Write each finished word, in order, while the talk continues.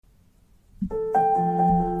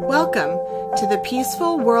Welcome to the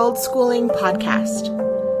Peaceful World Schooling Podcast,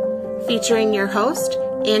 featuring your host,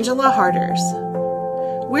 Angela Harders.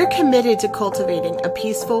 We're committed to cultivating a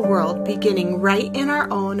peaceful world beginning right in our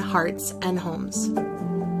own hearts and homes.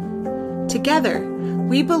 Together,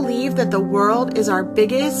 we believe that the world is our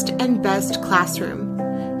biggest and best classroom,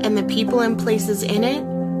 and the people and places in it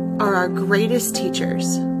are our greatest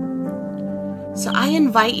teachers. So I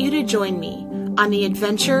invite you to join me on the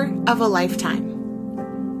adventure of a lifetime,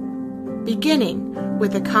 beginning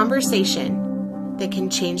with a conversation that can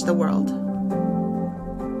change the world.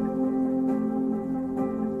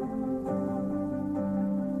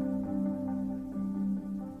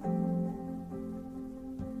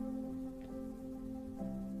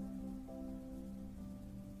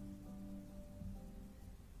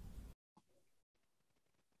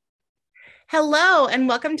 Hello, and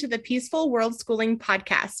welcome to the Peaceful World Schooling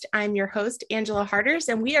Podcast. I'm your host, Angela Harders,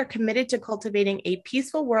 and we are committed to cultivating a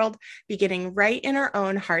peaceful world beginning right in our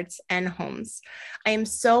own hearts and homes. I am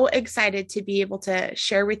so excited to be able to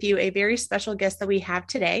share with you a very special guest that we have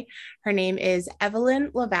today. Her name is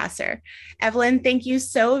Evelyn Lavasser. Evelyn, thank you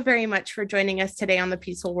so very much for joining us today on the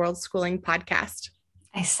Peaceful World Schooling Podcast.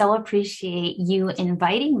 I so appreciate you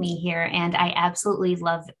inviting me here, and I absolutely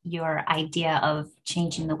love your idea of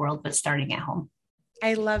changing the world, but starting at home.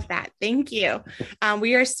 I love that. Thank you.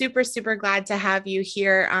 We are super, super glad to have you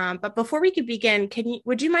here. But before we could begin,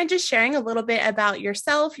 would you mind just sharing a little bit about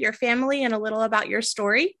yourself, your family, and a little about your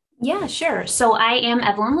story? Yeah, sure. So I am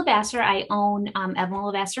Evelyn Lavasser. I own Evelyn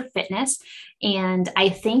Lavasser Fitness. And I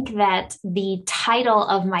think that the title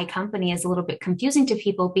of my company is a little bit confusing to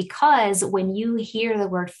people because when you hear the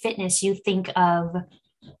word fitness, you think of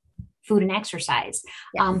food and exercise.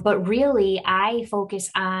 Yes. But really, I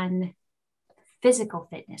focus on physical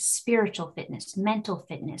fitness, spiritual fitness, mental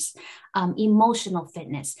fitness, emotional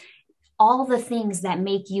fitness, all the things that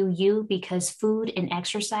make you you, because food and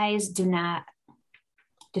exercise do not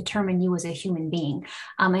determine you as a human being.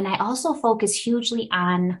 And I also focus hugely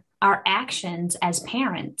on our actions as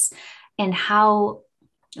parents and how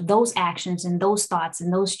those actions and those thoughts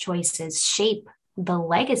and those choices shape the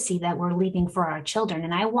legacy that we're leaving for our children.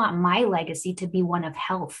 And I want my legacy to be one of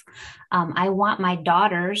health. I want my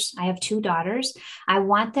daughters, I have 2 daughters, I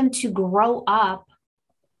want them to grow up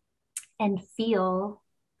and feel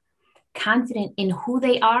confident in who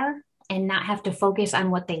they are and not have to focus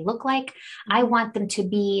on what they look like. I want them to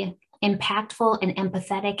be impactful and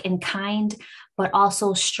empathetic and kind, but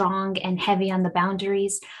also strong and heavy on the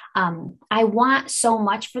boundaries. I want so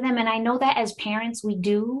much for them. And I know that as parents, we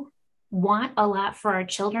do want a lot for our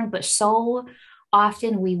children, but so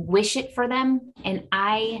often we wish it for them. And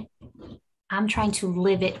I'm trying to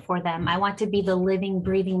live it for them. I want to be the living,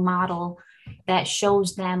 breathing model that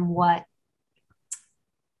shows them what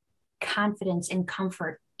confidence and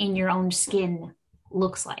comfort in your own skin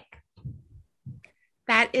looks like.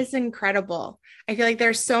 That is incredible. I feel like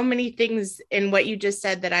there's so many things in what you just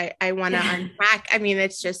said that I want to unpack. I mean,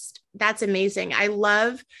 that's amazing. I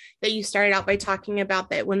love that you started out by talking about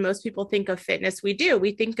that when most people think of fitness, we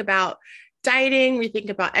think about dieting, we think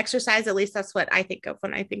about exercise. At least that's what I think of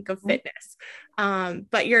when I think of fitness.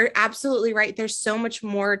 But you're absolutely right. There's so much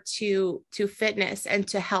more to fitness and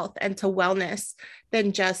to health and to wellness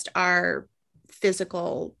than just our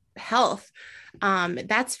physical health.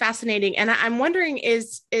 That's fascinating. And I'm wondering,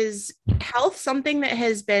 is health something that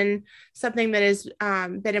has been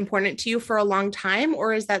important to you for a long time,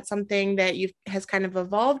 or is that something that has kind of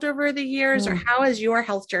evolved over the years, or how has your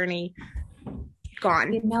health journey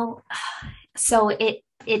gone? So it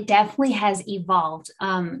definitely has evolved.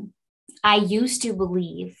 I used to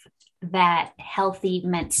believe that healthy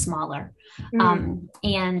meant smaller.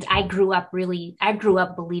 And I grew up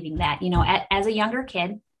believing that, as a younger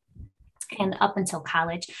kid and up until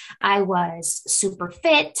college, I was super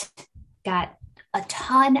fit, got a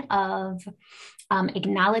ton of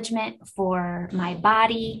acknowledgement for my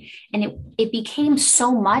body. And it became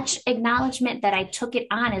so much acknowledgement that I took it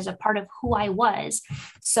on as a part of who I was.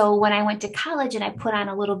 So when I went to college and I put on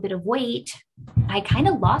a little bit of weight, I kind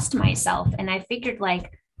of lost myself. And I figured,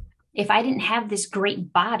 if I didn't have this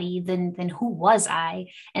great body, then who was I?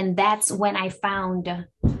 And that's when I found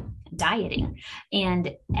dieting.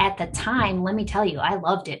 And at the time, let me tell you, I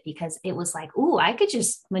loved it because it was like, ooh, I could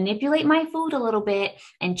just manipulate my food a little bit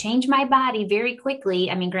and change my body very quickly.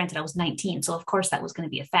 I mean, granted, I was 19, so of course that was going to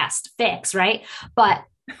be a fast fix, right? But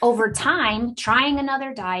over time, trying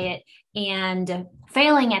another diet and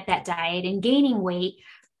failing at that diet and gaining weight,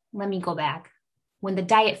 let me go back. When the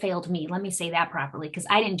diet failed me, let me say that properly, because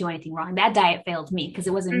I didn't do anything wrong. That diet failed me because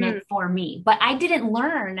it wasn't meant for me. But I didn't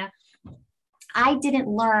learn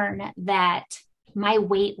that my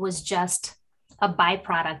weight was just a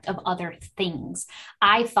byproduct of other things.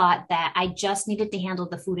 I thought that I just needed to handle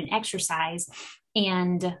the food and exercise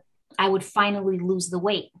and I would finally lose the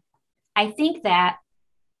weight. I think that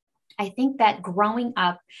I think that growing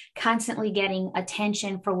up, constantly getting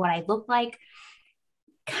attention for what I look like,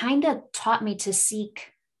 kind of taught me to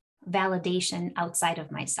seek validation outside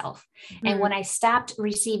of myself. Mm-hmm. And when I stopped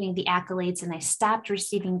receiving the accolades and I stopped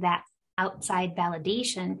receiving that outside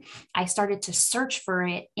validation, I started to search for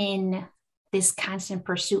it in this constant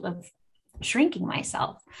pursuit of shrinking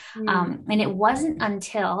myself. Mm-hmm. And it wasn't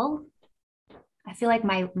until I feel like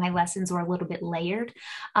my lessons were a little bit layered.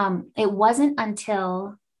 It wasn't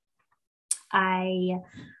until I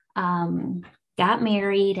got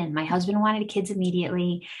married and my husband wanted kids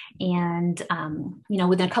immediately. And,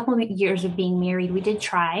 within a couple of years of being married, we did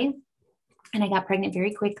try and I got pregnant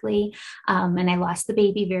very quickly. And I lost the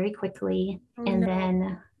baby very quickly. Oh, and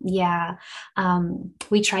then,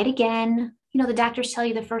 we tried again. The doctors tell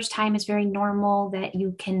you the first time is very normal, that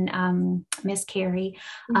you can miscarry.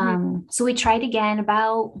 Mm-hmm. So we tried again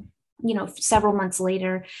about, several months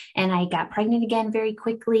later, and I got pregnant again very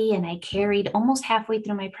quickly, and I carried almost halfway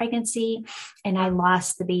through my pregnancy and I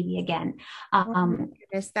lost the baby again. Oh my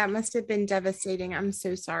goodness, that must have been devastating. I'm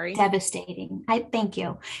so sorry. Devastating. Thank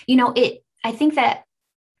you. I think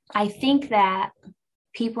that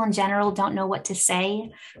people in general don't know what to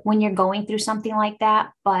say when you're going through something like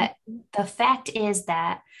that. But the fact is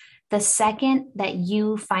that the second that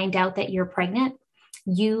you find out that you're pregnant,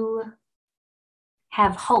 you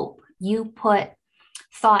have hope. You put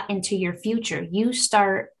thought into your future.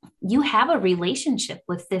 You have a relationship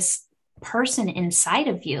with this person inside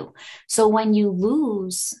of you. So when you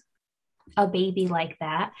lose a baby like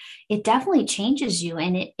that, it definitely changes you,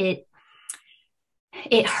 and it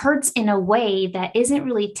hurts in a way that isn't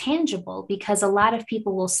really tangible, because a lot of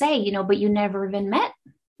people will say, but you never even met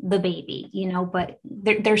the baby, but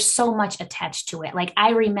there's so much attached to it. Like, I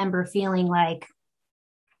remember feeling like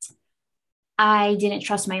I didn't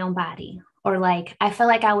trust my own body, or like, I felt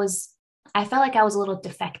like I was a little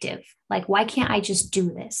defective. Like, why can't I just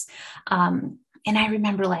do this? And I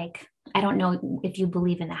remember, like, I don't know if you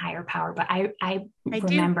believe in the higher power, but I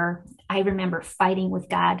remember fighting with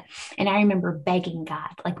God, and I remember begging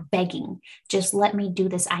God, just let me do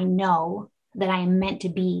this. I know that I am meant to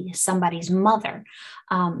be somebody's mother.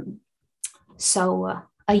 So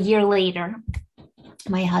a year later,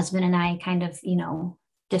 my husband and I kind of,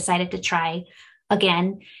 decided to try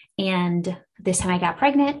again. And this time I got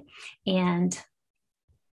pregnant, and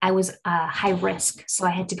I was high risk. So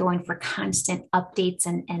I had to go in for constant updates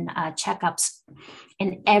and checkups.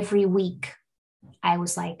 And every week I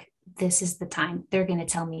was like, this is the time they're going to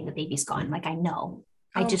tell me the baby's gone. Like, I know,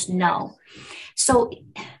 I just know. So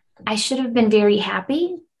I should have been very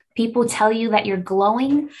happy. People tell you that you're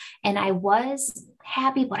glowing, and I was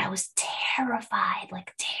happy, but I was terrified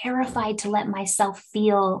to let myself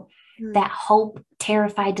feel that hope,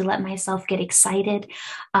 terrified to let myself get excited.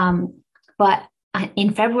 But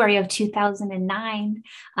in February of 2009,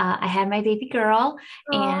 I had my baby girl.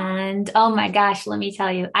 And oh my gosh, let me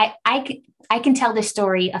tell you, I can tell this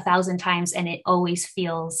story 1,000 times and it always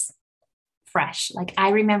feels fresh. Like, I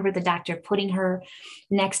remember the doctor putting her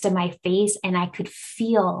next to my face, and I could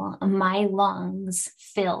feel my lungs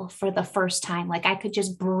fill for the first time. Like, I could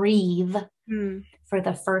just breathe for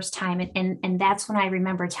the first time. And that's when I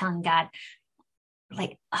remember telling God,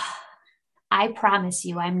 like, I promise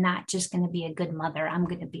you, I'm not just going to be a good mother. I'm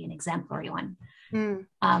going to be an exemplary one.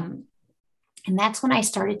 And that's when I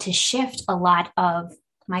started to shift a lot of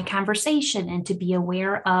my conversation, and to be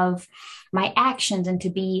aware of my actions, and to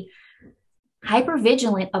be hyper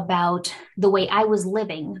vigilant about the way I was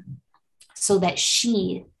living, so that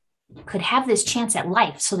she could have this chance at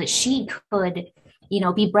life, so that she could,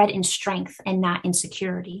 be bred in strength and not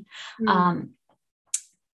insecurity.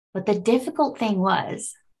 But the difficult thing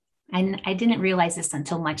was, and I didn't realize this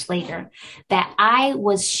until much later, that I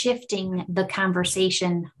was shifting the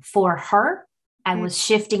conversation for her. I was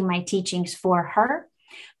shifting my teachings for her,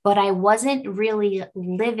 but I wasn't really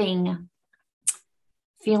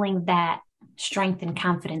feeling that strength and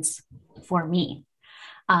confidence for me.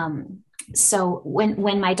 So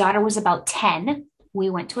when my daughter was about 10, we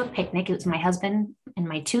went to a picnic. It was my husband and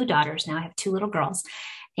my 2 daughters. Now I have 2 little girls.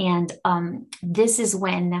 And this is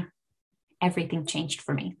when everything changed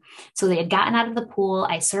for me. So they had gotten out of the pool.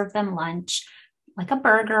 I served them lunch, like a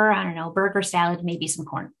burger, I don't know, burger, salad, maybe some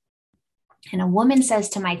corn. And a woman says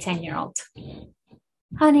to my 10-year-old,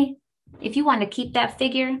 honey, if you want to keep that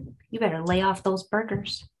figure, you better lay off those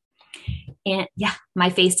burgers. And yeah, my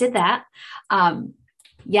face did that.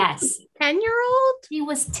 Yes. 10-year-old? She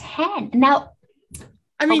was 10. Now,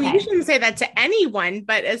 I mean, you Okay. shouldn't say that to anyone,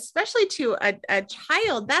 but especially to a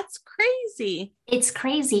child. That's crazy. It's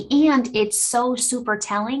crazy. And it's so super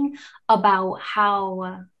telling about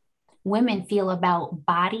how women feel about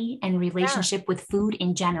body and Yeah. relationship with food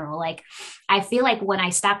in general. Like, I feel like when I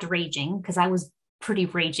stopped raging, because I was pretty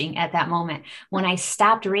raging at that moment, when I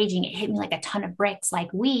stopped raging, it hit me like a ton of bricks. Like,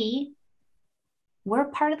 we're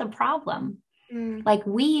part of the problem. Mm, Like,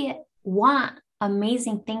 we want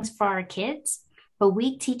amazing things for our kids, but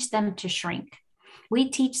we teach them to shrink. We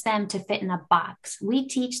teach them to fit in a box. We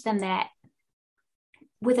teach them that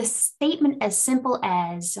with a statement as simple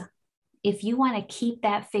as, if you want to keep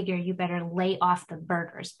that figure, you better lay off the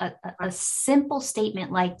burgers. A simple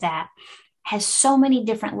statement like that has so many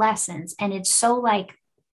different lessons. And it's so like,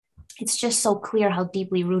 it's just so clear how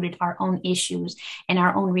deeply rooted our own issues and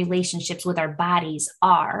our own relationships with our bodies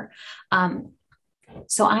are. Um,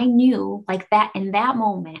 so I knew, like, that in that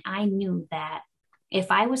moment, I knew that if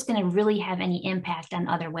I was going to really have any impact on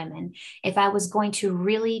other women, if I was going to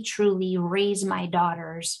really truly raise my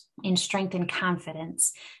daughters in strength and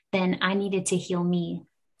confidence, then I needed to heal me mm,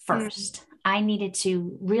 first. I needed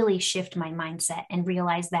to really shift my mindset and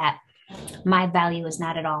realize that my value is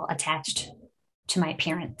not at all attached to my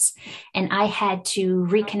appearance. And I had to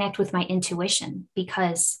reconnect with my intuition,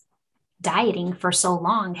 because dieting for so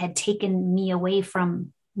long had taken me away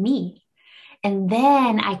from me. And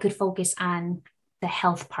then I could focus on the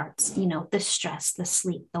health parts, the stress, the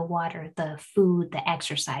sleep, the water, the food, the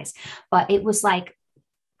exercise. But it was like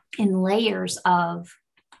in layers of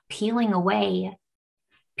peeling away,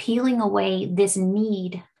 peeling away this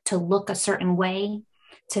need to look a certain way,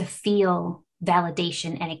 to feel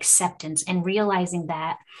validation and acceptance, and realizing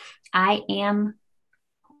that I am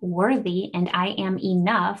worthy and I am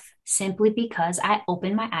enough simply because I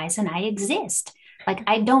open my eyes and I exist. Like,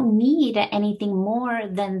 I don't need anything more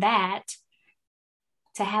than that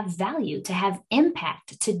to have value, to have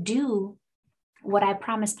impact, to do what I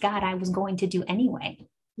promised God I was going to do anyway.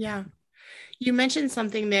 yeah. You mentioned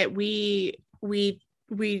something that we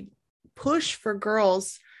push for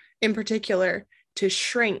girls in particular to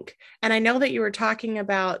shrink. And I know that you were talking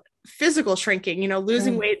about physical shrinking,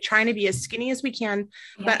 losing Mm, weight, trying to be as skinny as we can.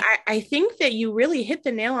 yeah. But I think that you really hit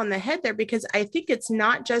the nail on the head there, because I think it's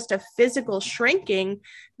not just a physical shrinking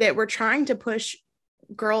that we're trying to push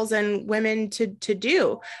girls and women to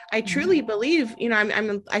do. I truly Mm-hmm. believe,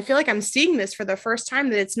 I feel like I'm seeing this for the first time,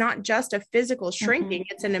 that it's not just a physical shrinking,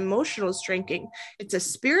 Mm-hmm. it's an emotional shrinking, it's a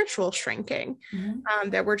spiritual shrinking, Mm-hmm.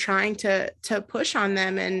 that we're trying to push on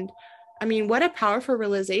them. And I mean, what a powerful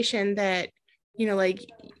realization that, like,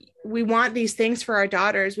 we want these things for our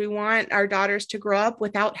daughters. We want our daughters to grow up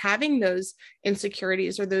without having those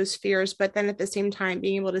insecurities or those fears, but then at the same time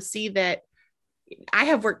being able to see that I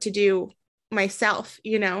have work to do myself,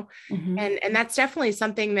 Mm-hmm. and that's definitely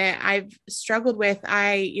something that I've struggled with.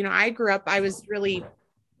 I grew up, I was really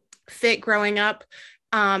fit growing up.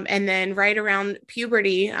 And then right around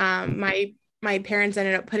puberty, my parents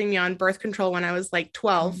ended up putting me on birth control when I was like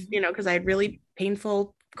 12, Mm-hmm. because I had really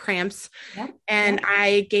painful cramps, Yep. and Yep.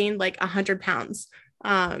 I gained like 100 pounds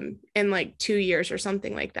in like 2 years or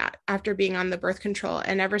something like that after being on the birth control.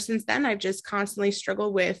 And ever since then, I've just constantly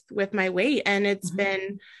struggled with my weight, and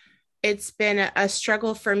Mm-hmm. it's been a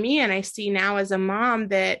struggle for me. And I see now as a mom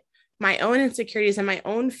that my own insecurities and my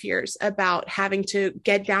own fears about having to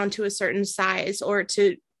get down to a certain size or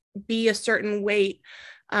to be a certain weight,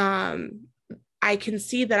 um, I can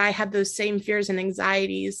see that I have those same fears and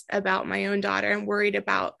anxieties about my own daughter, and worried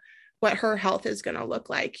about what her health is going to look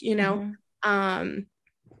like. Mm-hmm. Um,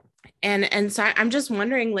 and so I'm just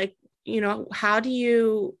wondering, like, how do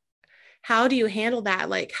you handle that?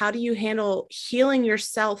 Like, how do you handle healing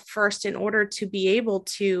yourself first in order to be able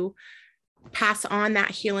to pass on that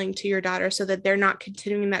healing to your daughter, so that they're not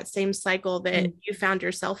continuing that same cycle that you found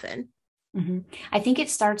yourself in? Mm-hmm. I think it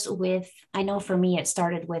starts with, I know for me, it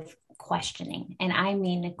started with questioning. And I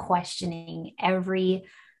mean, questioning every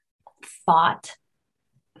thought,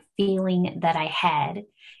 feeling that I had.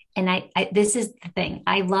 And this is the thing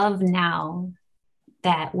I love now,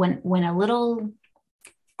 that when a little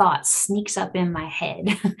thought sneaks up in my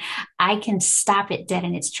head, I can stop it dead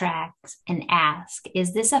in its tracks and ask,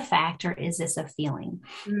 is this a fact or is this a feeling?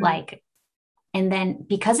 Mm, Like, and then,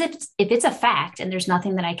 because if it's a fact and there's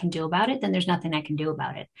nothing that I can do about it, then there's nothing I can do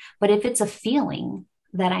about it. But if it's a feeling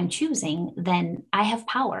that I'm choosing, then I have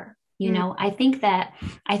power. mm, I think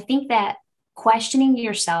that questioning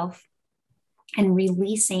yourself and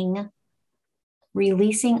releasing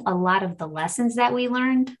a lot of the lessons that we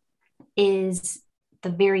learned is the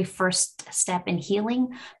very first step in healing.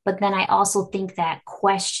 But then I also think that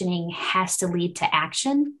questioning has to lead to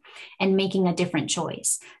action and making a different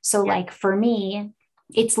choice. So, Yeah. like for me,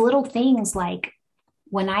 it's little things like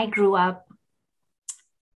when I grew up,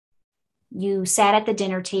 you sat at the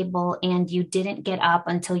dinner table and you didn't get up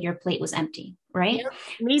until your plate was empty, right? Yeah.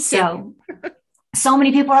 Me too. So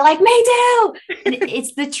many people are like, me too. And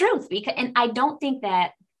it's the truth because, and I don't think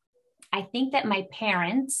that, I think that my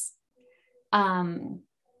parents,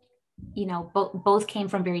 both came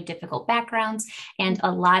from very difficult backgrounds. And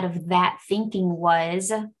a lot of that thinking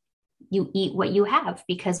was you eat what you have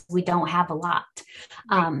because we don't have a lot.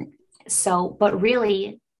 But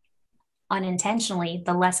really unintentionally,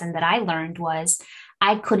 the lesson that I learned was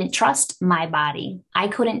I couldn't trust my body. I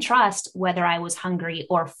couldn't trust whether I was hungry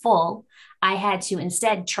or full. I had to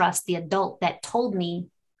instead trust the adult that told me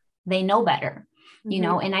they know better,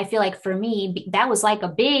 and I feel like for me, that was like a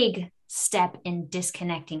big step in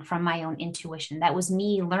disconnecting from my own intuition. That was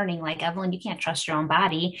me learning, like, Evelyn, you can't trust your own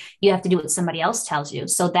body. You have to do what somebody else tells you.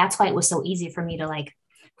 So that's why it was so easy for me to like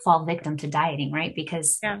fall victim to dieting, right?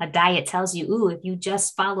 Because a diet tells you, ooh, if you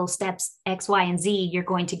just follow steps X, Y, and Z, you're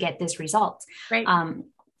going to get this result. Right.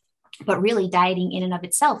 But really, dieting in and of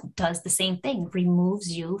itself does the same thing,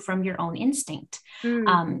 removes you from your own instinct.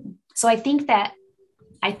 So I think that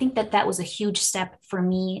that was a huge step for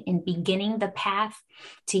me in beginning the path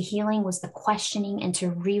to healing, was the questioning and to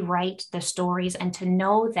rewrite the stories and to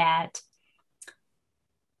know that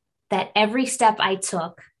every step I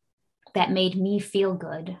took that made me feel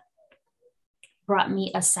good brought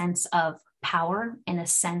me a sense of power and a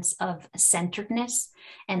sense of centeredness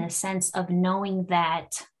and a sense of knowing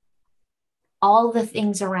that all the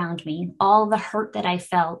things around me, all the hurt that I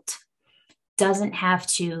felt doesn't have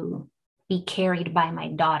to be carried by my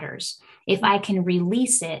daughters. If I can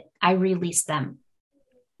release it, I release them.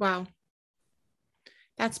 Wow.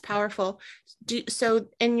 That's powerful. So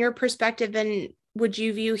in your perspective, then would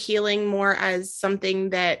you view healing more as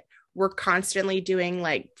something that we're constantly doing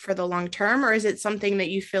like for the long term, or is it something that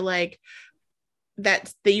you feel like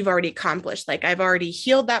that you've already accomplished? Like, I've already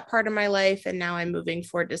healed that part of my life and now I'm moving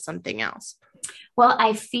forward to something else. Well,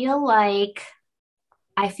 I feel like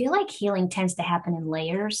healing tends to happen in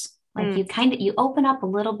layers. Like you open up a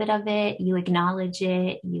little bit of it, you acknowledge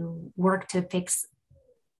it, you work to fix,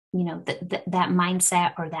 that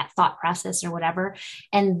mindset or that thought process or whatever.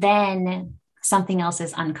 And then something else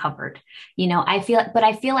is uncovered. I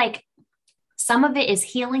feel like some of it is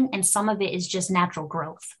healing and some of it is just natural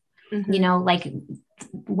growth. Like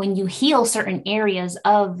when you heal certain areas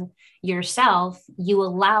of yourself, you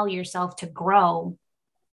allow yourself to grow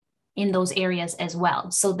in those areas as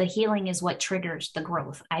well. So the healing is what triggers the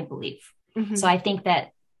growth, I believe. So I think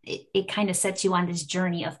that it kind of sets you on this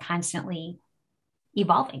journey of constantly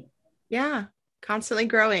evolving. Yeah. Constantly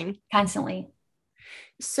growing. Constantly.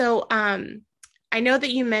 So, I know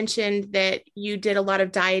that you mentioned that you did a lot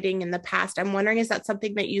of dieting in the past. I'm wondering, is that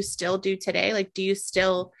something that you still do today? Like, do you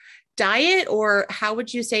still diet, or how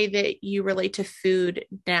would you say that you relate to food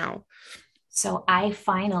now? So I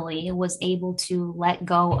finally was able to let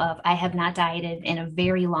go of, I have not dieted in a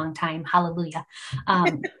very long time. Hallelujah.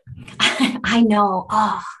 I know,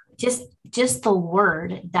 just the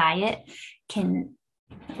word diet can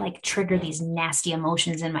like trigger these nasty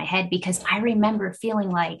emotions in my head, because I remember feeling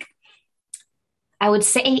like I would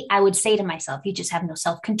say to myself, you just have no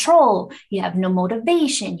self-control. You have no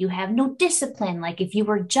motivation. You have no discipline. Like if you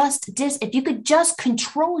could just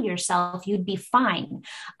control yourself, you'd be fine.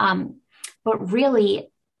 But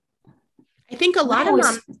really, I think a lot of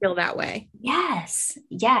moms feel that way. Yes.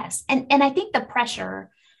 And I think the pressure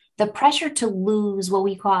to lose what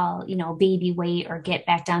we call, baby weight or get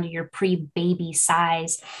back down to your pre-baby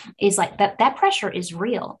size is like that pressure is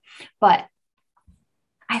real. But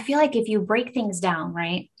I feel like if you break things down,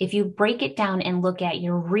 right? If you break it down and look at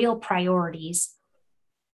your real priorities,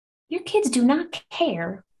 your kids do not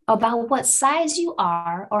care about what size you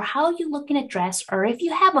are or how you look in a dress or if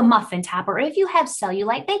you have a muffin top or if you have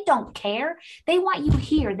cellulite. They don't care. They want you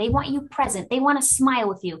here. They want you present. They want to smile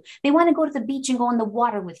with you. They want to go to the beach and go in the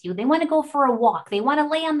water with you. They want to go for a walk. They want to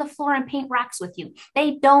lay on the floor and paint rocks with you.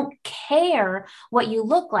 They don't care what you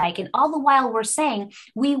look like. And all the while we're saying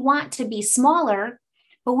we want to be smaller,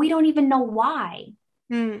 but we don't even know why.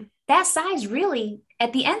 That size really,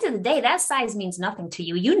 at the end of the day, that size means nothing to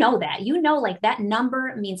you. You know that. Like that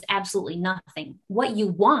number means absolutely nothing. What you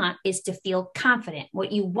want is to feel confident.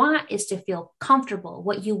 What you want is to feel comfortable.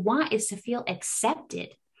 What you want is to feel accepted.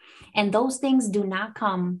 And those things do not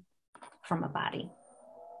come from a body.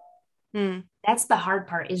 That's the hard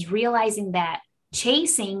part, is realizing that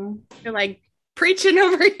chasing. You're like Preaching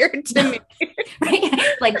over here to me.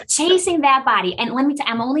 Right? Like chasing that body. And let me tell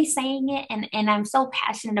I'm only saying it and I'm so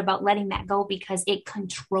passionate about letting that go because it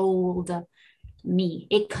controlled me.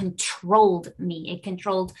 It controlled me. It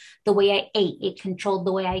controlled the way I ate. It controlled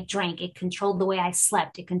the way I drank. It controlled the way I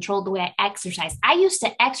slept. It controlled the way I exercised. I used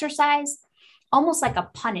to exercise almost like a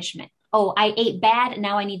punishment. Oh, I ate bad.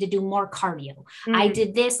 Now I need to do more cardio. I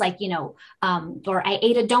did this, like, or I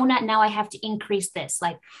ate a donut. Now I have to increase this.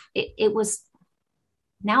 Like it was,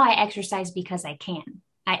 now I exercise because I can.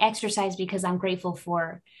 I exercise because I'm grateful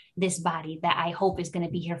for this body that I hope is going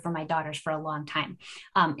to be here for my daughters for a long time.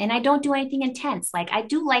 And I don't do anything intense. Like I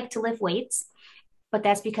do like to lift weights, but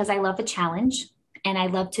that's because I love a challenge. And I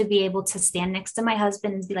love to be able to stand next to my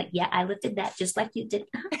husband and be like, yeah, I lifted that just like you did.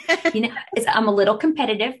 I'm a little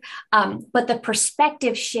competitive. But the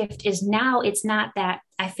perspective shift is now it's not that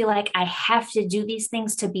I feel like I have to do these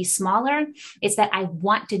things to be smaller. It's that I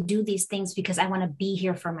want to do these things because I want to be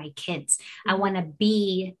here for my kids. I want to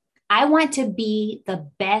be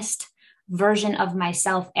the best version of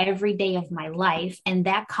myself every day of my life. And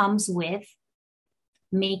that comes with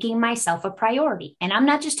making myself a priority. And I'm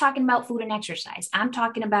not just talking about food and exercise. I'm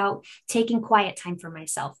talking about taking quiet time for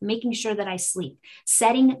myself, making sure that I sleep,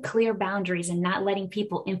 setting clear boundaries and not letting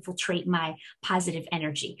people infiltrate my positive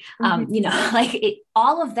energy.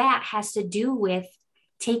 All of that has to do with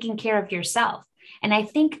taking care of yourself. And I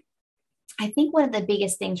think one of the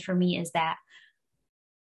biggest things for me is that,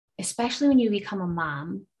 especially when you become a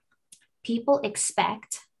mom, people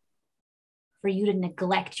expect for you to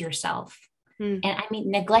neglect yourself. And I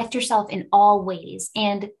mean, neglect yourself in all ways.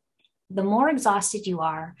 And the more exhausted you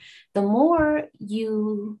are, the more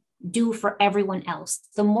you do for everyone else,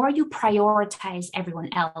 the more you prioritize everyone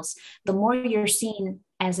else, the more you're seen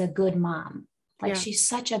as a good mom. Like she's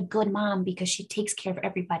such a good mom because she takes care of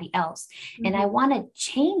everybody else. And I want to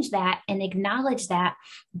change that and acknowledge that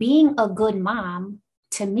being a good mom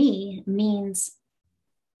to me means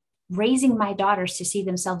raising my daughters to see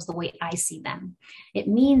themselves the way I see them. It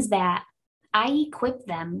means that I equip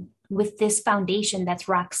them with this foundation that's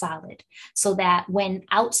rock solid so that when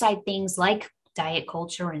outside things like diet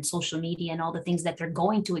culture and social media and all the things that they're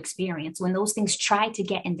going to experience, when those things try to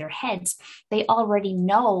get in their heads, they already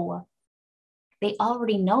know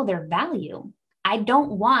their value. I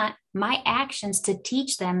don't want my actions to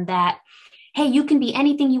teach them that, hey, you can be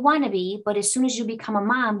anything you want to be, but as soon as you become a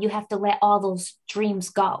mom, you have to let all those dreams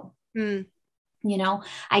go.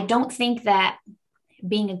 I don't think that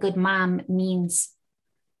being a good mom means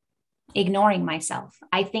ignoring myself.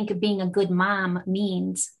 I think being a good mom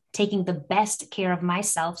means taking the best care of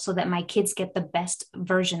myself so that my kids get the best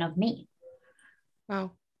version of me.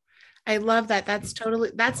 Wow. I love that.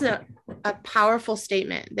 That's a powerful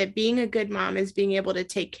statement, that being a good mom is being able to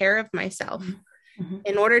take care of myself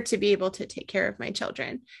in order to be able to take care of my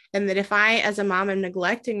children. And that if I, as a mom, am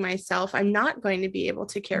neglecting myself, I'm not going to be able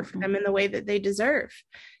to care for them in the way that they deserve.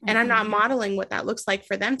 And I'm not modeling what that looks like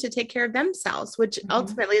for them to take care of themselves, which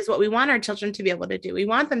ultimately is what we want our children to be able to do. We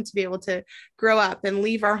want them to be able to grow up and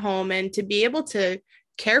leave our home and to be able to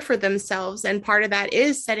care for themselves. And part of that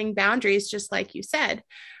is setting boundaries, just like you said.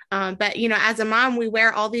 But, as a mom, we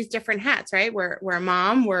wear all these different hats, right? We're a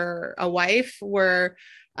mom, we're a wife, we're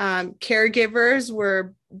caregivers,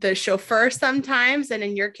 we're the chauffeur sometimes. And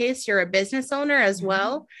in your case, you're a business owner as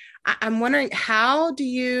well. I'm wondering, how do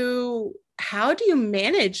you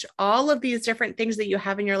manage all of these different things that you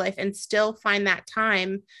have in your life and still find that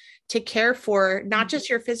time to care for not just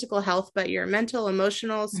your physical health, but your mental,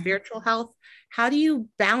 emotional, spiritual health? How do you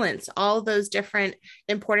balance all those different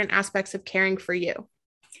important aspects of caring for you?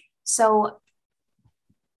 So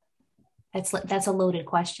that's a loaded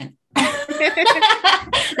question.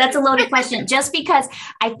 That's a loaded question, just because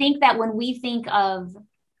I think that when we think of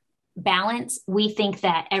balance, we think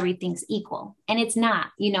that everything's equal, and it's not.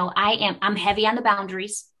 I'm heavy on the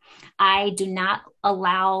boundaries. I do not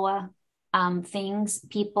allow things,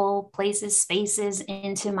 people, places, spaces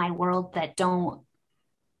into my world that don't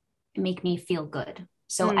make me feel good.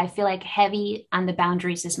 So I feel like heavy on the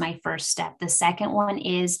boundaries is my first step. The second one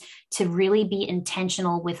is to really be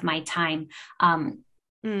intentional with my time.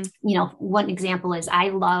 One example is I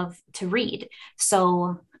love to read.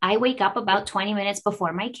 So I wake up about 20 minutes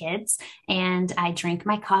before my kids and I drink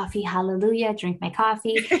my coffee. Hallelujah. Drink my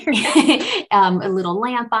coffee, a little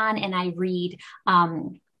lamp on, and I read.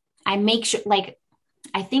 I make sure,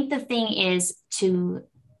 I think the thing is to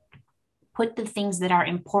put the things that are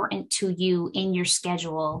important to you in your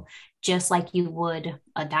schedule, just like you would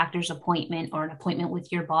a doctor's appointment or an appointment with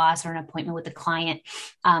your boss or an appointment with a client.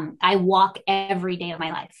 I walk every day of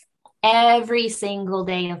my life. every single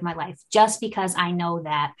day of my life, just because I know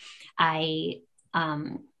that I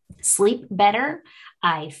sleep better,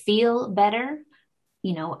 I feel better,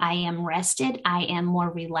 I am rested, I am more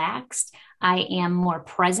relaxed, I am more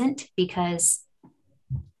present, because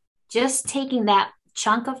just taking that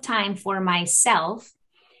chunk of time for myself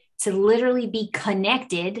to literally be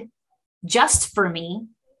connected just for me.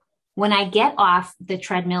 When I get off the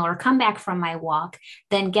treadmill or come back from my walk,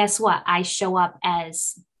 then guess what? I show up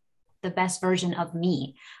as the best version of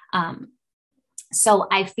me. So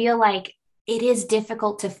I feel like it is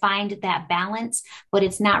difficult to find that balance, but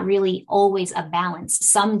it's not really always a balance.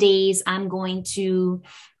 Some days I'm going to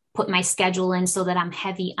put my schedule in so that I'm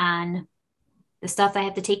heavy on the stuff I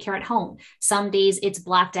have to take care at home. Some days it's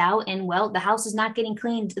blocked out, and well, the house is not getting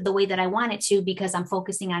cleaned the way that I want it to because I'm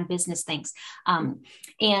focusing on business things.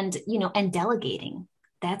 And delegating.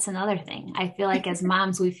 That's another thing. I feel like as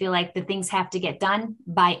moms, we feel like the things have to get done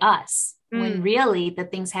by us, when really the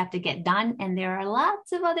things have to get done. And there are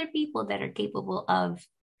lots of other people that are capable of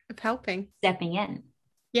helping, stepping in.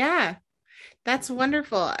 Yeah. That's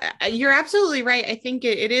wonderful. You're absolutely right. I think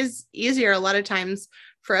it is easier a lot of times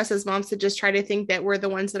for us as moms to just try to think that we're the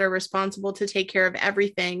ones that are responsible to take care of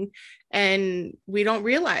everything. And we don't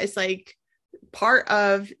realize, like, part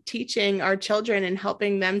of teaching our children and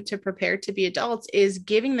helping them to prepare to be adults is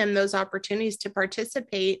giving them those opportunities to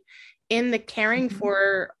participate in the caring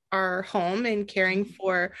for our home and caring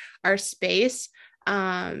for our space,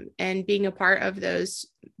 and being a part of those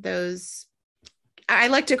I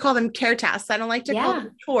like to call them care tasks. I don't like to call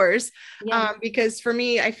them chores, because for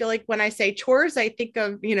me, I feel like when I say chores, I think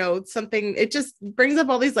of, something, it just brings up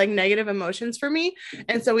all these like negative emotions for me.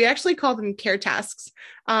 And so we actually call them care tasks.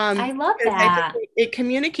 I love that. It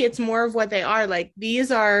communicates more of what they are. Like, these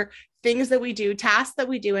are things that we do, tasks that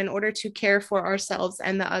we do in order to care for ourselves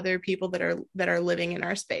and the other people that are living in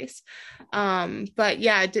our space. But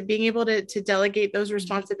yeah, being able to delegate those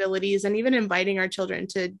responsibilities and even inviting our children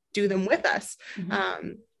to do them with us.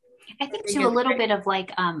 I think too, a little bit of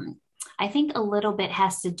like, I think a little bit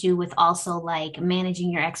has to do with also like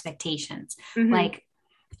managing your expectations. Like,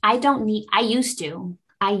 I used to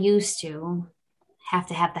have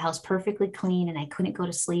to have the house perfectly clean, and I couldn't go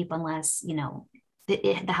to sleep unless,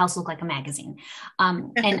 the house looked like a magazine.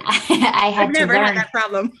 And I had never had that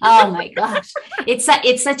problem. Oh my gosh. It's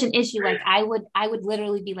such an issue. Like, I would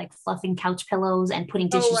literally be like fluffing couch pillows and putting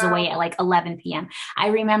dishes away at like 11 p.m. I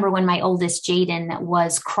remember when my oldest Jaden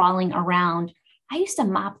was crawling around, I used to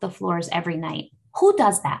mop the floors every night. Who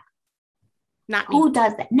does that? Not me. Who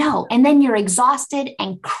does that? No. And then you're exhausted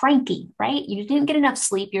and cranky, right? You didn't get enough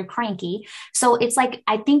sleep. You're cranky. So it's like,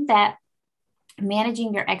 I think that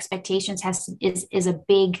managing your expectations is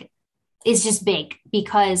just big,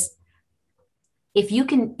 because if you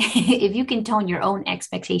can tone your own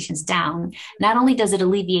expectations down, not only does it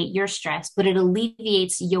alleviate your stress, but it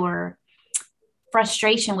alleviates your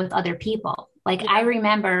frustration with other people. Like, I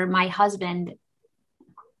remember my husband's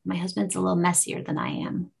a little messier than I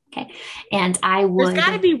am. Okay. And there's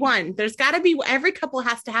got to be one. Every couple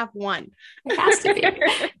has to have one. It has to be.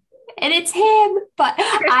 And it's him. But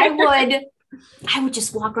I would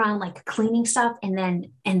just walk around like cleaning stuff and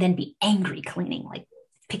then be angry cleaning, like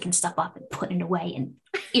picking stuff up and putting it away and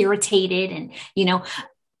irritated, and,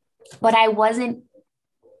 but I wasn't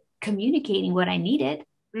communicating what I needed.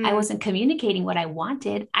 I wasn't communicating what I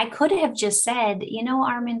wanted. I could have just said,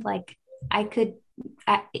 Armand, like, I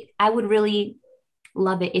would really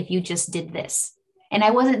love it if you just did this. And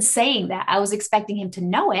I wasn't saying that. I was expecting him to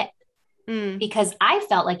know it, because I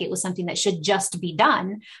felt like it was something that should just be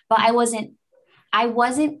done, but I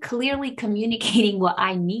wasn't clearly communicating what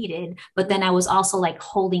I needed, but then I was also like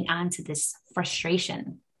holding on to this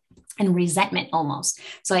frustration and resentment almost.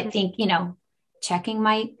 So I think, checking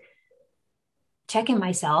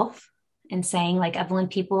myself and saying, like, Evelyn,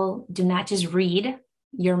 people do not just read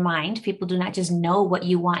your mind. People do not just know what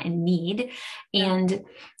you want and need. And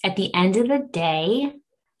at the end of the day,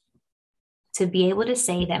 to be able to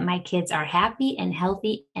say that my kids are happy and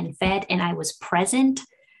healthy and fed, and I was present,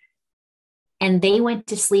 and they went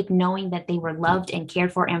to sleep knowing that they were loved and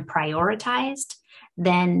cared for and prioritized,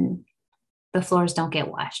 then the floors don't get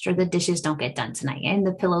washed, or the dishes don't get done tonight, and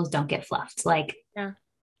the pillows don't get fluffed. Like,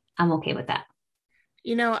 I'm okay with that.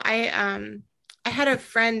 I had a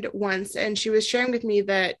friend once, and she was sharing with me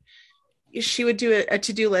that she would do a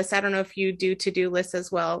to-do list. I don't know if you do to-do lists as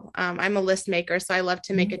well. I'm a list maker, so I love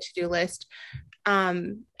to make a to-do list.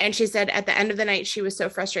 And she said at the end of the night, she was so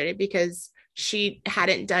frustrated because she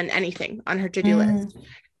hadn't done anything on her to-do list.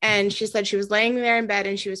 And she said she was laying there in bed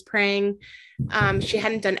and she was praying. She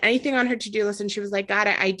hadn't done anything on her to-do list. And she was like, God,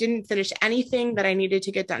 I didn't finish anything that I needed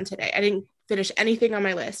to get done today. I didn't finish anything on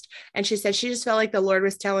my list. And she said she just felt like the Lord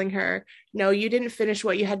was telling her, no, you didn't finish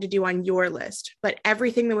what you had to do on your list, but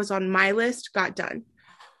everything that was on my list got done.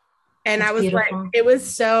 And That's I was beautiful. like, it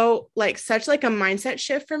was so like such like a mindset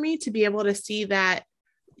shift for me to be able to see that,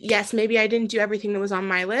 yes, maybe I didn't do everything that was on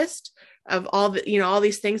my list of all the, all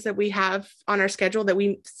these things that we have on our schedule that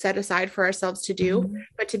we set aside for ourselves to do, Mm-hmm.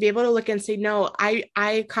 but to be able to look and say, no, I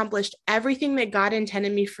accomplished everything that God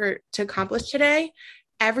intended me to accomplish today.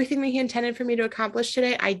 Everything that he intended for me to accomplish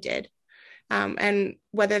today, I did. And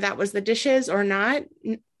whether that was the dishes or not,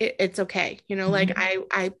 it's okay. Like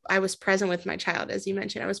Mm-hmm. I was present with my child, as you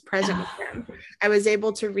mentioned, I was present with Oh, them. I was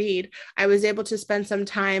able to read. I was able to spend some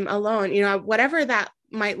time alone, whatever that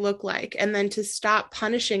might look like. And then to stop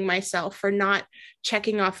punishing myself for not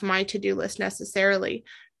checking off my to-do list necessarily,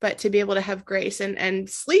 but to be able to have grace and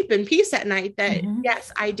sleep in peace at night that, mhm.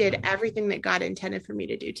 yes, I did everything that God intended for me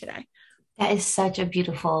to do today. That is such a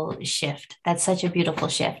beautiful shift. That's such a beautiful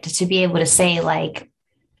shift to be able to say, like,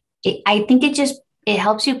 I think it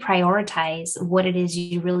helps you prioritize what it is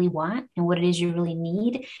you really want and what it is you really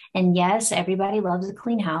need. And yes, everybody loves a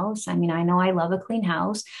clean house. I mean, I know I love a clean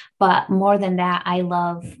house, but more than that, I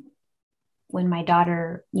love when my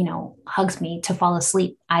daughter, hugs me to fall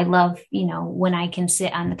asleep. I love, when I can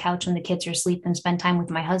sit on the couch when the kids are asleep and spend time with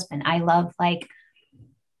my husband. I love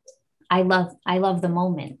the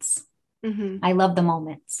moments. Mm-hmm. I love the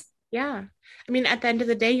moments. Yeah. I mean, at the end of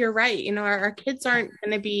the day, you're right. Our kids aren't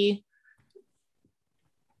going to be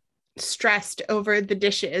stressed over the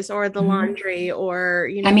dishes or the Mhm. laundry or,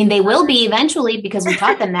 I mean, they will be eventually because we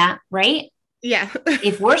taught them that, right? yeah,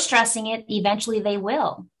 If we're stressing it, eventually they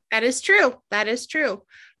will. that is true. That is true.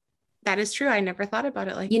 That is true. I never thought about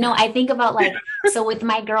it like that. I think about so with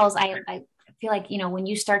my girls, I feel like, when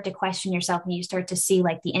you start to question yourself and you start to see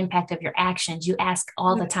like the impact of your actions, you ask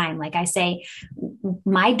all the time. Like I say,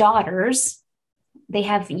 my daughters, they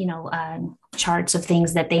have, charts of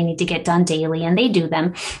things that they need to get done daily and they do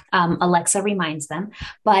them. Alexa reminds them,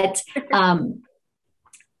 but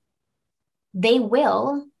they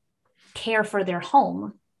will care for their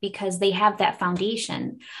home because they have that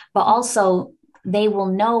foundation, but also they will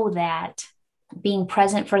know that being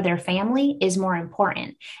present for their family is more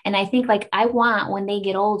important. And I think like I want when they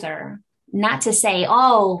get older, not to say,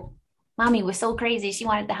 oh, mommy was so crazy. She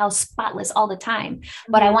wanted the house spotless all the time.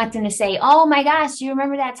 But I Mhm. want them to say, oh my gosh, do you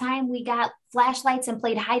remember that time we got flashlights and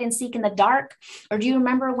played hide and seek in the dark? Or do you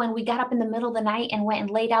remember when we got up in the middle of the night and went and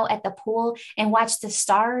laid out at the pool and watched the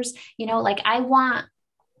stars? Like I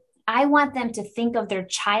want them to think of their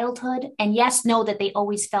childhood and yes, know that they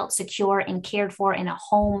always felt secure and cared for in a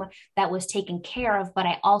home that was taken care of. But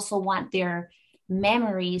I also want their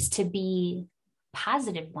memories to be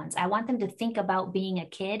positive ones. I want them to think about being a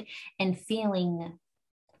kid and feeling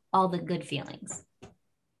all the good feelings.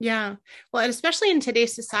 Yeah. Well, and especially in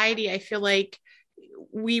today's society, I feel like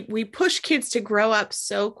we push kids to grow up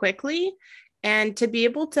so quickly, and to be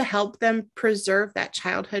able to help them preserve that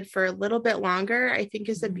childhood for a little bit longer, I think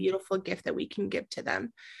is a Mhm. beautiful gift that we can give to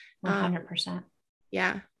them. Um, 100%.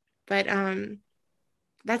 yeah. But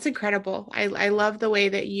that's incredible. I love the way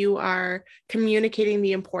that you are communicating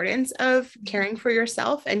the importance of caring for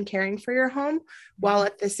yourself and caring for your home, while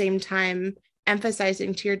at the same time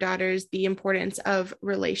emphasizing to your daughters the importance of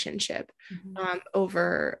relationship, Mhm.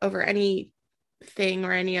 over any thing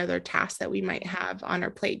or any other task that we might have on our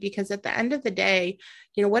plate. Because at the end of the day,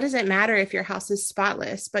 what does it matter if your house is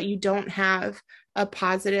spotless but you don't have a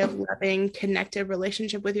positive, loving, connected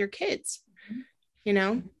relationship with your kids? you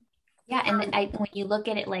know Yeah, and when you look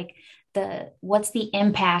at it like what's the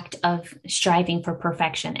impact of striving for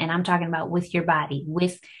perfection? And I'm talking about with your body,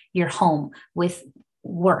 with your home, with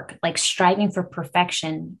work. Like striving for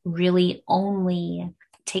perfection really only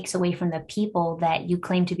takes away from the people that you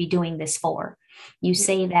claim to be doing this for. You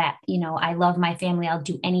say that, I love my family, I'll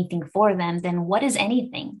do anything for them. Then what is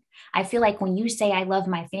anything? I feel like when you say I love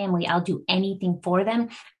my family, I'll do anything for them,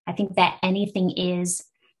 I think that anything is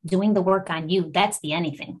doing the work on you. That's the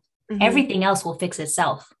anything. Mhm. Everything else will fix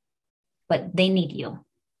itself, but they need you.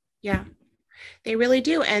 Yeah, they really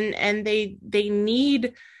do. And they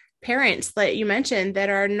need parents that you mentioned that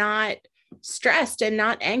are not stressed and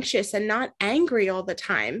not anxious and not angry all the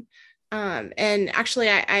time. And actually,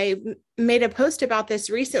 I made a post about this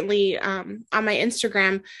recently, on my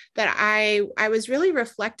Instagram, that I was really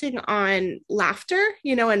reflecting on laughter,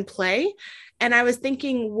 and play. And I was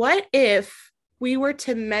thinking, what if we were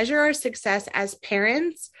to measure our success as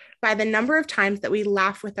parents by the number of times that we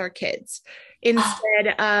laugh with our kids Oh,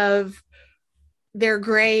 instead of their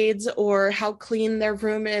grades or how clean their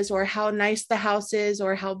room is or how nice the house is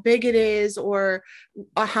or how big it is or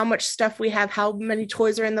how much stuff we have, how many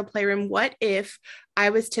toys are in the playroom. What if I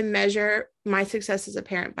was to measure my success as a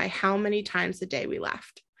parent by how many times a day we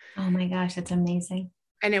laughed? Oh my gosh, that's amazing.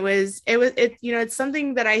 And it's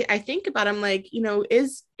something that I think about. I'm like,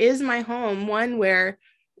 is my home one where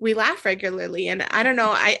we laugh regularly? And I don't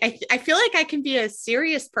know, I feel like I can be a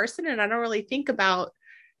serious person and I don't really think about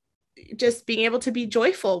just being able to be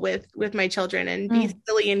joyful with my children and be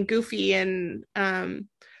silly and goofy and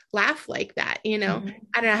laugh like that. I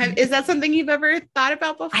don't know. Is that something you've ever thought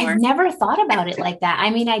about before? I've never thought about it like that. I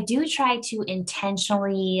mean, I do try to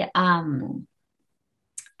intentionally,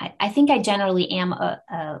 I think I generally am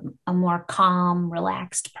a more calm,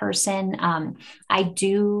 relaxed person. I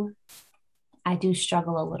do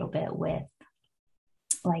struggle a little bit with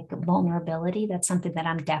like vulnerability. That's something that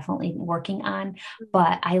I'm definitely working on,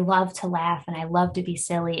 but I love to laugh and I love to be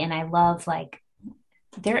silly. And I love, like,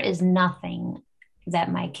 there is nothing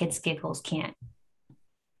that my kids' giggles can't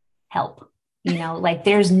help, like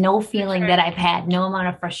there's no feeling that I've had, no amount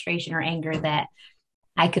of frustration or anger that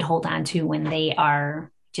I could hold on to when they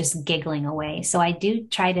are just giggling away. So I do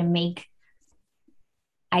try to make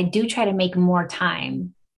more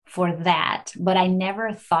time for that, but I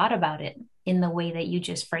never thought about it in the way that you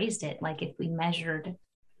just phrased it. Like if we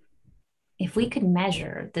could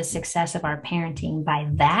measure the success of our parenting by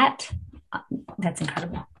that, that's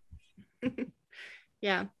incredible.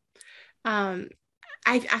 Yeah. I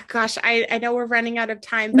know we're running out of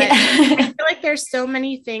time, but I feel like there's so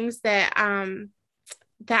many things that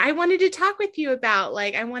I wanted to talk with you about.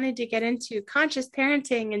 Like I wanted to get into conscious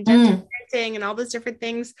parenting and gentle parenting and all those different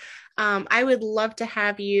things. I would love to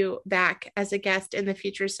have you back as a guest in the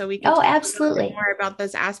future so we can talk absolutely more about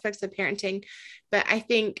those aspects of parenting. But I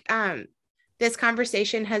think this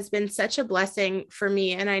conversation has been such a blessing for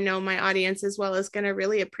me. And I know my audience as well is going to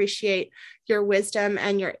really appreciate your wisdom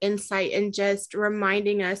and your insight and just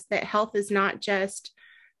reminding us that health is not just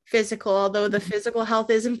physical, although the physical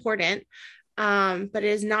health is important, but it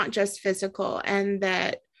is not just physical. And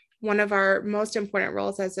that one of our most important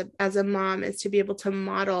roles as a mom is to be able to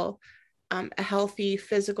model a healthy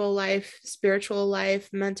physical life, spiritual life,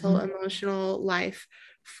 mental, emotional life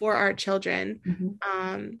for our children.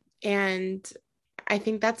 And I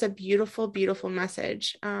think that's a beautiful, beautiful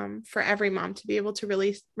message for every mom to be able to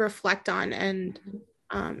really reflect on and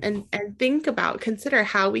think about, consider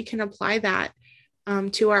how we can apply that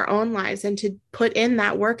to our own lives and to put in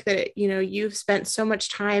that work that, you've spent so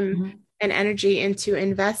much time and energy into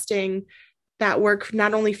investing that work,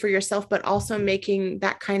 not only for yourself, but also making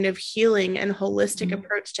that kind of healing and holistic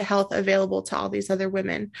approach to health available to all these other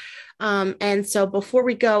women. And so before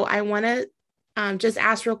we go, I want to just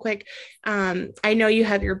ask real quick. I know you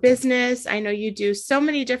have your business. I know you do so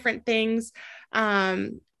many different things.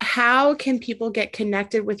 How can people get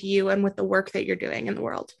connected with you and with the work that you're doing in the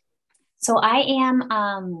world? So I am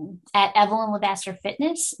at Evelyn Lavasser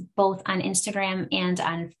Fitness, both on Instagram and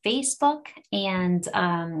on Facebook. And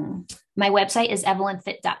my website is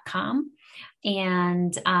evelynfit.com.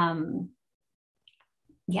 And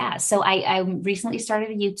so I recently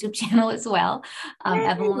started a YouTube channel as well,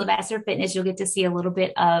 Evelyn Lavasser Fitness. You'll get to see a little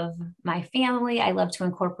bit of my family. I love to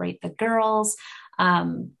incorporate the girls.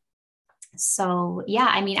 So yeah,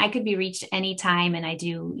 I mean, I could be reached anytime, and I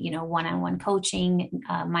do, one-on-one coaching,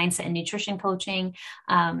 mindset and nutrition coaching,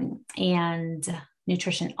 and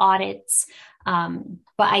nutrition audits. But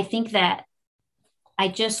I think that I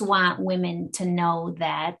just want women to know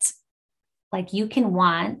that, like, you can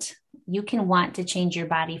want to change your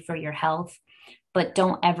body for your health, but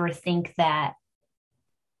don't ever think that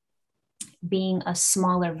being a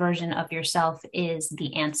smaller version of yourself is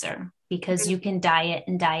the answer, because you can diet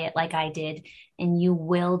like I did, and you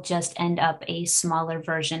will just end up a smaller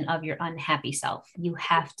version of your unhappy self. You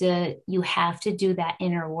have to do that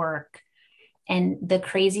inner work. And the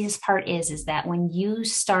craziest part is that when you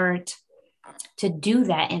start to do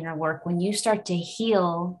that inner work, when you start to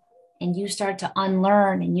heal and you start to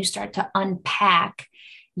unlearn and you start to unpack,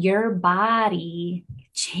 your body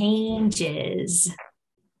changes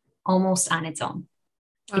almost on its own.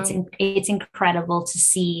 Wow. It's incredible to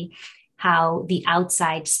see how the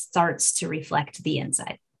outside starts to reflect the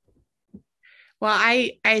inside. Well,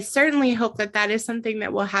 I certainly hope that is something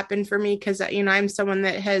that will happen for me, because, I'm someone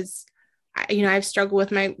that has, I've struggled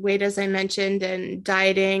with my weight, as I mentioned, and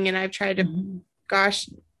dieting, and I've tried to,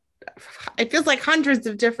 it feels like hundreds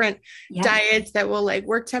of different diets that will like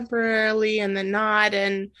work temporarily and then not.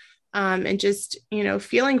 And just,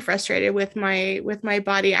 feeling frustrated with my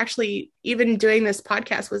body. Actually, even doing this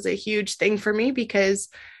podcast was a huge thing for me, because,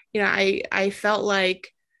 I felt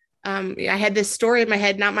like I had this story in my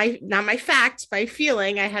head, not my fact, my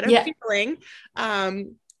feeling. I had a feeling.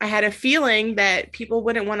 I had a feeling that people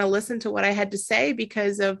wouldn't want to listen to what I had to say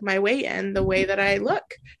because of my weight and the way that I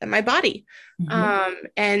look and my body.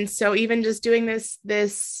 And so even just doing this,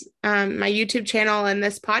 my YouTube channel and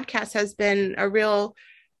this podcast has been a real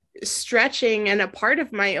stretching and a part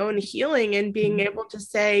of my own healing, and being able to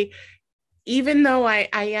say, even though I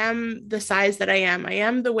am the size that I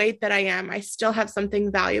am the weight that I am, I still have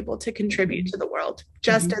something valuable to contribute to the world,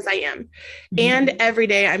 just as I am. And every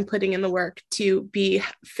day I'm putting in the work to be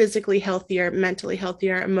physically healthier, mentally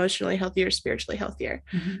healthier, emotionally healthier, spiritually healthier.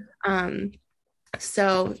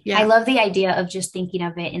 So, yeah. I love the idea of just thinking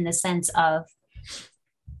of it in the sense of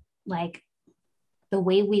like the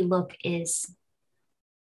way we look is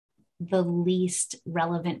the least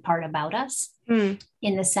relevant part about us, in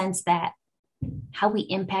the sense that how we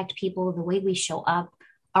impact people, the way we show up,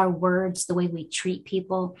 our words, the way we treat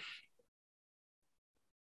people,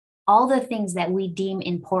 all the things that we deem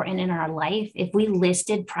important in our life, if we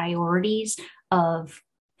listed priorities of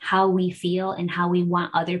how we feel and how we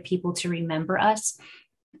want other people to remember us,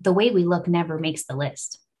 the way we look never makes the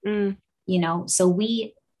list. So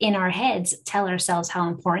we, in our heads, tell ourselves how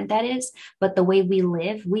important that is, but the way we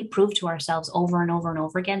live, we prove to ourselves over and over and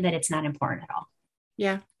over again that it's not important at all.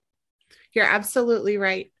 Yeah. You're absolutely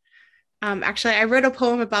right. Actually, I wrote a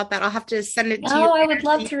poem about that. I'll have to send it to you. Oh, I would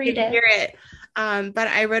love to read it. Hear it. But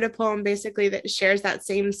I wrote a poem basically that shares that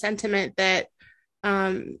same sentiment, that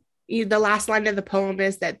the last line of the poem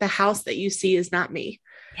is that the house that you see is not me.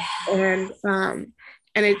 Yes.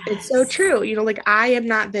 And it's so true. Like, I am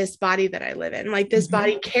not this body that I live in. Like, this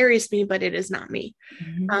body carries me, but it is not me.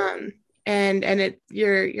 And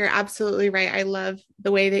you're absolutely right. I love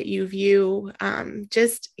the way that you view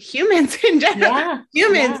just humans in general,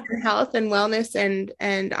 and health and wellness,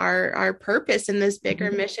 and our purpose in this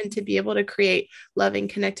bigger mission to be able to create loving,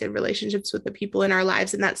 connected relationships with the people in our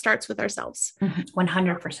lives. And that starts with ourselves.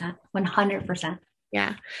 100%.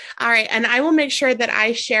 Yeah. All right. And I will make sure that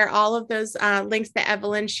I share all of those links that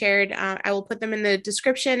Evelyn shared. I will put them in the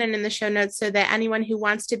description and in the show notes, so that anyone who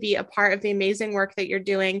wants to be a part of the amazing work that you're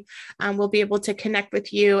doing will be able to connect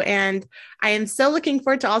with you. And I am so looking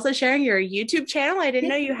forward to also sharing your YouTube channel. I didn't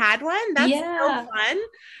know you had one. That's so fun.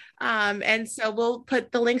 And so we'll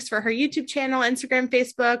put the links for her YouTube channel, Instagram,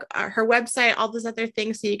 Facebook, her website, all those other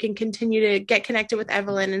things, so you can continue to get connected with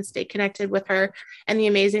Evelyn and stay connected with her and the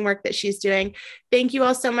amazing work that she's doing. Thank you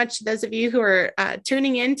all so much to those of you who are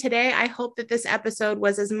tuning in today. I hope that this episode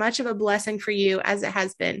was as much of a blessing for you as it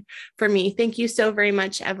has been for me. Thank you so very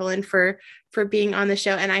much, Evelyn, for being on the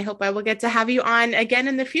show. And I hope I will get to have you on again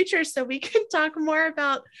in the future, so we can talk more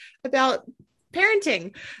about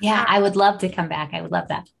parenting. Yeah, I would love to come back. I would love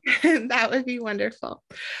that. That would be wonderful.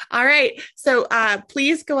 All right. So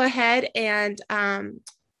please go ahead and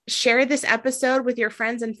share this episode with your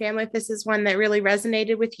friends and family if this is one that really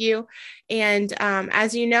resonated with you. And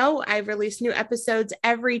as you know, I release new episodes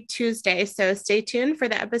every Tuesday. So stay tuned for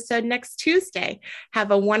the episode next Tuesday.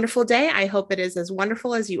 Have a wonderful day. I hope it is as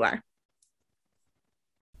wonderful as you are.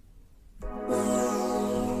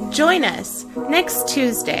 Join us next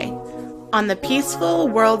Tuesday on the Peaceful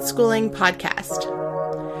World Schooling Podcast.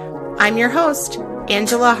 I'm your host,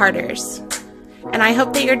 Angela Harders, and I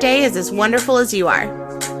hope that your day is as wonderful as you are.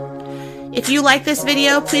 If you like this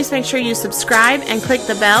video, please make sure you subscribe and click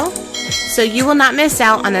the bell so you will not miss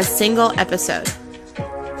out on a single episode.